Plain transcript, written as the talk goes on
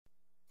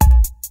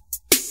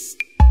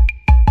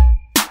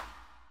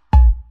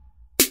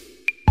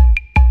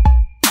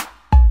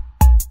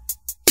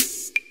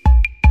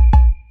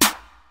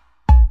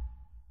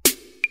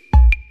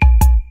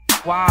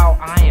While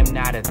I am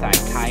not a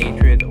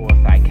psychiatrist or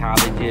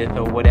psychologist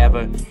or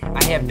whatever,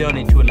 I have done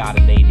it to a lot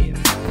of ladies,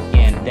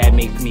 and that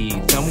makes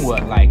me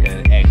somewhat like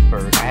an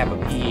expert. I have a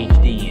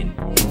PhD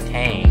in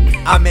tang.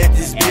 I met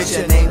this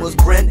bitch, her name was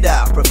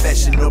Brenda,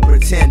 professional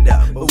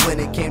pretender. But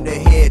when it came to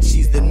head,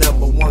 she's the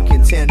 #1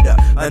 contender.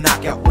 A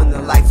knockout when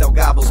the lights out,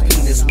 gobbles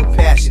penis with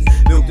passion.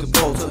 Milk the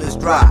bowl till it's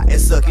dry, and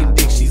sucking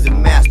dick, she's a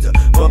master.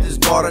 But this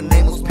broad, her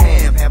name was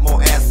Pam, had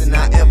more ass than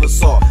I ever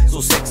saw.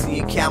 So sexy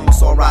and camel,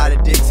 so I ride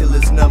a dick till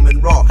it's numb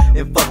and raw,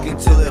 and fucking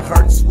till it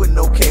hurts with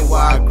no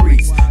KY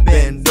grease.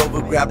 Bend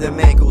over, grab them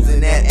ankles,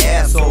 and that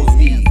asshole's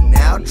weak.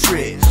 Now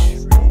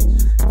Trish,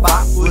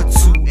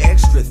 5'2",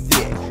 extra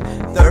thick,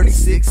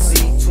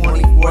 36C,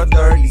 24,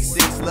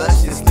 36,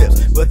 luscious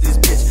lips. But this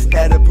bitch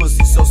had a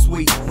pussy so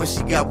sweet. When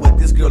she got with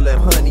this girl,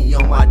 left honey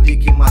on my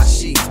dick and my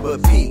sheets.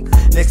 But peep,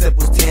 next up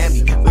was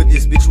Tammy, but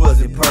this bitch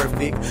wasn't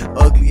perfect.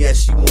 Ugly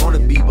as she wanna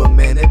be, but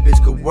man, that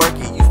bitch could work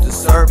it. Used to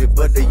serve it,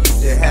 but they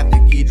used to have to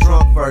get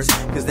drunk first,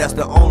 cause that's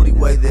the only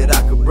way that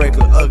I could break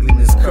her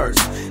ugliness curse.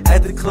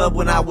 At the club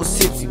when I was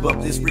tipsy,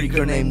 but this freak,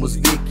 her name was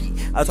Vicky.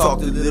 I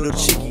talked a little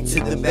chickie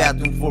to the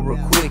bathroom for a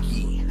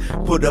quickie.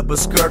 Put up a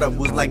skirt, I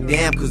was like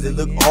damn, cause it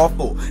looked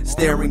awful.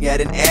 Staring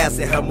at an ass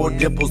that had more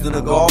dimples than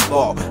a golf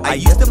ball. I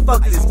used to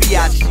fuck this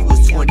biatch, she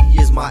was 20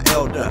 years my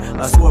elder.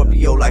 A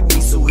Scorpio like me,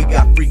 so it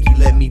got freaky,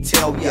 let me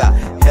tell ya.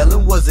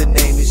 Helen was her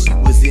name and she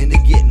was into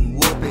getting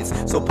whoopings.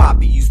 So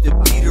Poppy used to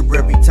beat her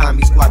every time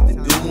he squat the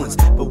doings.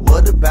 But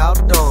what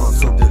about Dawn,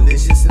 so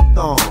delicious and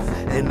thong?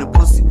 And the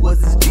pussy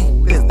was as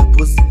deep as the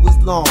pussy was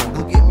long.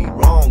 Don't get me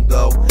wrong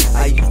though,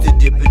 I used to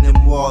dip in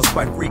them walls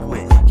quite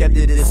frequent. Kept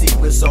it a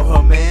secret so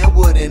her man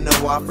wouldn't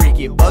know I freak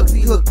it.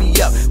 Bugsy hooked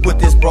me up with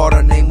this broad,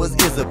 her name was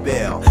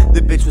Isabel.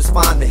 The bitch was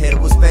fine, the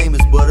head was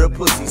famous, but her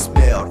pussy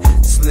smelled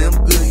slim,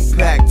 goody,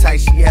 packed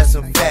tight. She had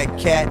some fat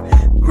cat,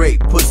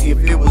 great pussy.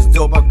 If it was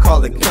dope, I'd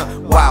call it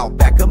cunt. Wow,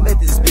 back I met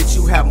this bitch,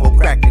 you have more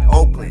crack than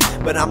Oakland.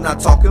 But I'm not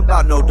talking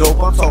about no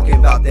dope, I'm talking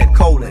about that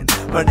colon.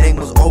 Her name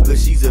was Olga,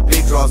 she's a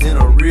big draws in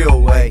a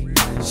real way.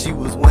 She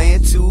was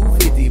weighing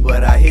 250,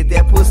 but I hit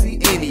that pussy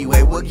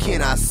anyway, what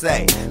can I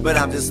say? But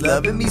I'm just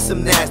loving me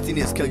some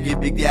nastiness. Come get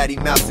Big Daddy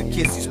Mouse a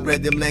kiss, you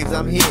spread them legs,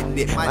 I'm hitting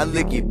it. I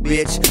lick it,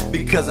 bitch,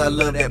 because I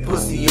love that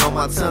pussy on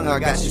my tongue, I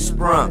got you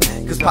sprung.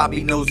 Cause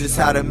Poppy knows just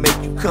how to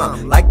make you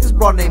come. Like this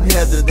broad named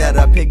Heather that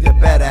I picked up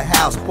at a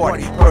house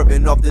party.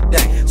 Perving off the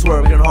dank,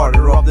 swerving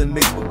harder off the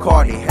mixed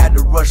Bacardi. Had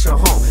to rush her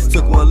home,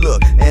 took one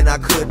look, and I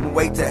couldn't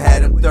wait to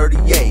have them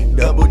 38.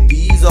 Double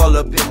D's all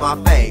up in my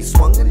face.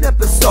 Swung an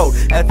episode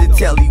at the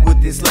telly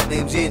with this slut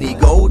named Jenny.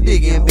 Gold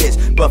digging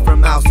bitch, but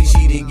from Mousie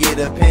she didn't get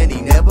a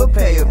penny. Never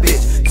pay a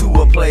bitch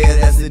to a player,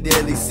 that's a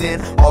deadly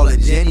sin. All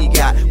that Jenny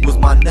got was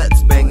my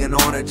nuts banging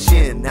on her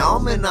chin. Now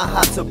I'm in a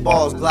hot tub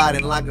balls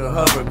gliding like a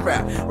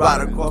hovercraft,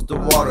 right across the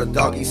water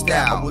doggy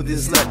style. With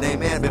this slut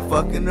named Ann, been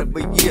fucking her for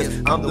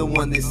years. I'm the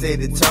one they say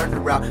that turned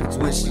her out, cause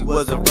when she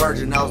was a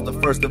virgin I was the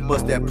first to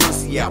bust that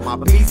pussy out. My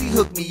PZ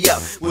hooked me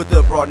up with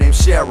a broad named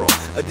Cheryl.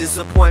 A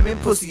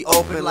disappointment, pussy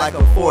open like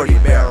a 40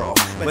 barrel.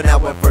 But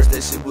now at first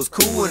that shit was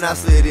cool when I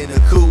slid in a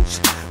cooch.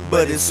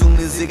 But as soon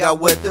as it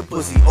got wet, the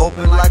pussy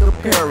opened like a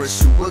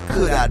parachute. What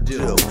could I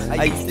do?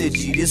 I used to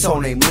G this hoe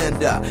named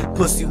Linda.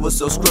 Pussy was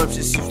so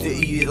scrumptious, used to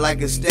eat it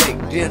like a steak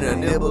dinner.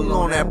 Nibble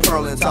on that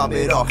pearl and top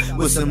it off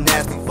with some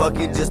nasty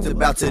fucking, just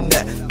about to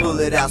nut. Pull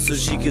it out so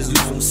she could do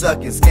some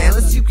sucking.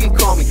 Scandalous, you can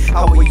call me.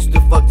 How I used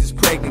to fuck this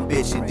pregnant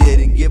bitch and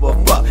didn't give a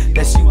fuck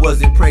that she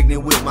wasn't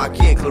pregnant with my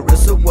kid.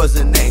 Clarissa was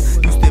her name.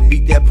 Used to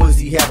beat that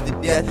pussy half to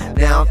death.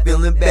 Now I'm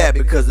feeling bad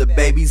because the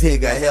baby's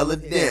head got hella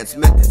dense.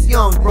 Met this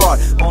young broad,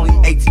 only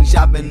 18.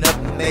 Shopping up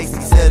in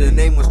Macy, said her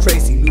name was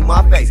Tracy, knew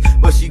my face,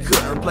 but she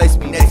couldn't place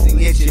me. Next thing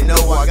that you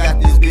know, I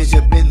got this bitch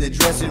up in the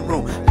dressing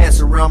room, pants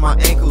around my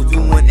ankles,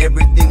 doing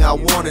everything I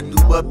wanna do,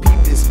 but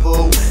peep this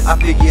fool. I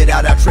figured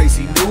out how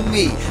Tracy knew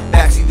me.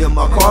 Backseat of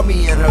my car,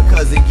 me and her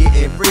cousin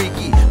getting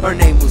freaky. Her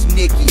name was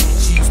Nikki,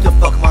 she used to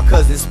fuck my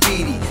cousin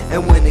Speedy.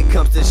 And when it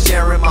comes to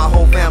sharing, my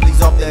whole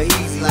family's off the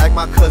easy, like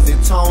my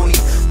cousin Tony,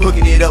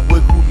 hooking it up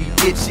with groovy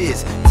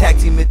bitches. Tag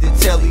team at the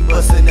telly,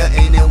 bustin' her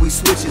and then we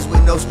switches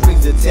with no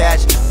strings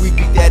attached. We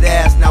beat that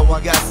ass, now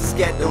I got some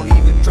scat. Don't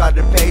even try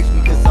to page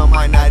me, cause I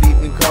might not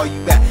even call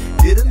you back.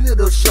 Did a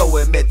little show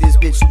and met this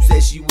bitch who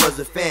said she was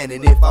a fan.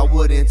 And if I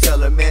wouldn't tell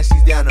her, man,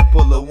 she's down to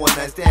pull a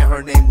one-night stand.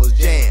 Her name was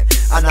Jan.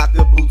 I knocked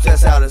the boots,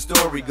 that's how the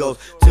story goes.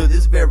 To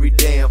this very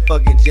day I'm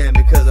fucking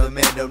jamming cause a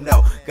man don't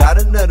know. Got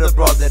another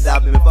broad that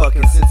I've been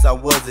fucking since I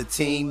was a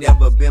teen.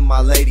 Never been my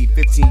lady,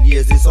 15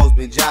 years this hoe's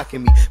been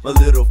jocking me. My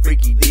little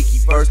freaky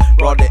deaky first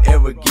broad to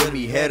ever give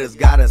me headers.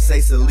 Gotta say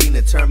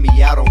Selena turned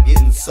me out on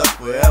getting sucked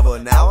forever.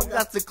 Now I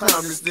got to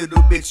clown this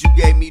little bitch who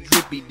gave me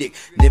drippy dick.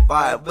 And if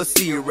I ever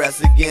see her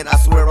ass again, I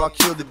swear I'll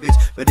kill the bitch.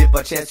 But if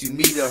by chance you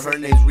meet her, her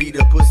name's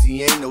Rita,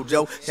 pussy ain't no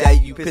joke. Say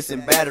you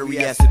pissing battery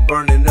acid,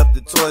 burning up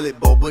the toilet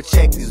bowl. But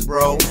check this,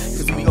 bro,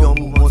 cause we gon'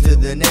 move on to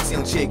the next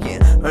young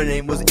chicken. Her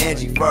name was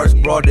Angie,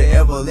 first broad to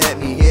ever let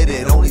me hit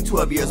it. Only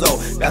 12 years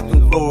old,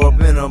 bathroom floor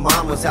up in her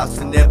mama's house.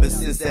 And ever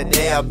since that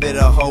day I been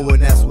a hoe,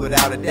 and that's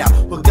without a doubt.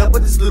 Hooked up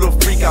with this little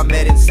freak I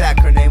met in Sac,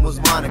 her name was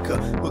Monica.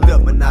 Hooked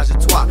up menage a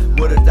trois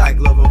with a dyke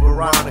lover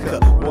Veronica.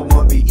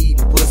 One be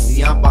eating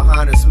pussy, I'm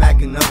behind her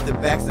smacking up the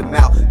backs of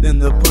mouth. Then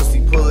the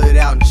pussy pull it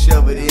out and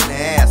shove it in the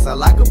ass. I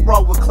like a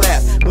bro with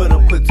class, but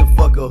I'm quick to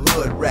fuck a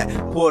hood rat.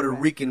 Puerto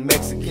Rican,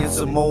 Mexican,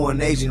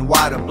 Samoan, Asian,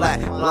 white or black,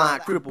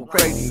 blind, crippled,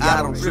 crazy,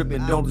 I don't trip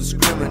and don't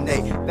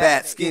discriminate.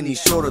 Fat, skinny,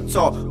 short or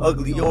tall,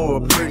 ugly or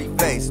a pretty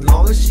face.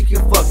 Long as she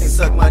can fucking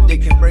suck my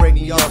dick and break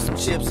me off some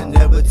chips and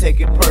never take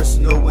it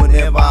personal.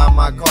 Whenever I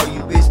might call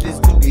you bitch, let's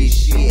do this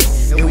shit.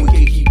 And we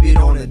can keep it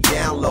on the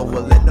down low,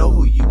 but let know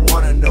who you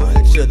wanna know.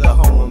 Sure the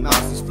home of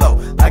Mousie's flow.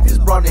 Like this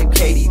broad named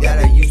Katie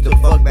that I used to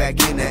fuck back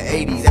in the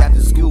 80s.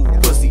 After school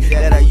pussy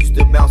that I used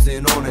to bounce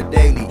in on a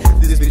daily.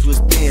 This bitch was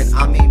thin,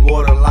 I mean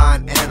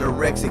borderline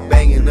anorexic,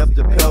 banging up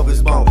the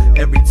pelvis bone.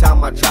 Every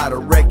time I try to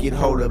wreck it,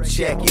 hold up,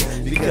 check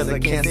it, because I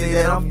can't say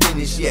that I'm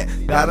finished yet.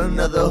 Got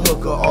another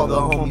hooker, all the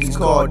homies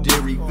called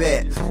Dairy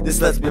Vet.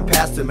 This let's been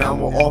passed around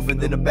more often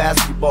than a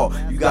basketball.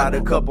 You got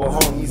a couple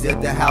homies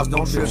at the house,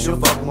 don't trip, she'll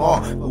fuck them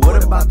all. But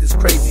what about this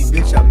crazy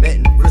bitch I met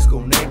in Frisco,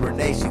 neighbor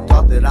Renee? She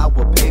thought that I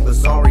would pay, but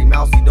sorry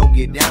Mousie, don't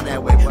get down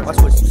that way.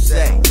 Watch what you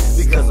say,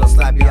 because I'll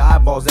slap your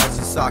eyeballs at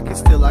your socket.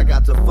 Still I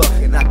got to fuck,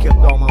 and I kept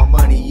all my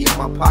money in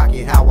my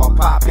pocket. How I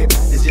pop it,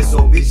 it's just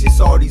so vicious.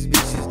 All these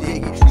bitches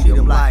dig it, treat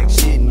them like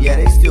shit, and yeah,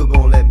 they still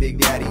gon' let Big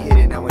Daddy hit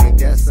it. Now ain't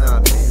that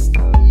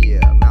something?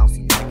 Yeah,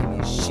 Mousie back in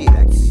this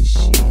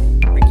shit,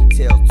 Ricky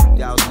Tales 2000.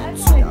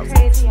 That's a really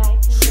crazy idea.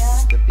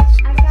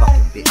 I got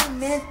a few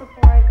minutes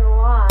before I go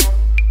on.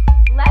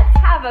 Let's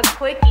have a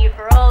quickie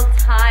for old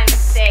time's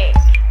sake.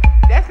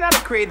 That's not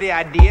a crazy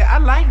idea. I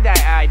like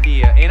that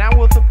idea, and I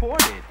will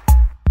support it.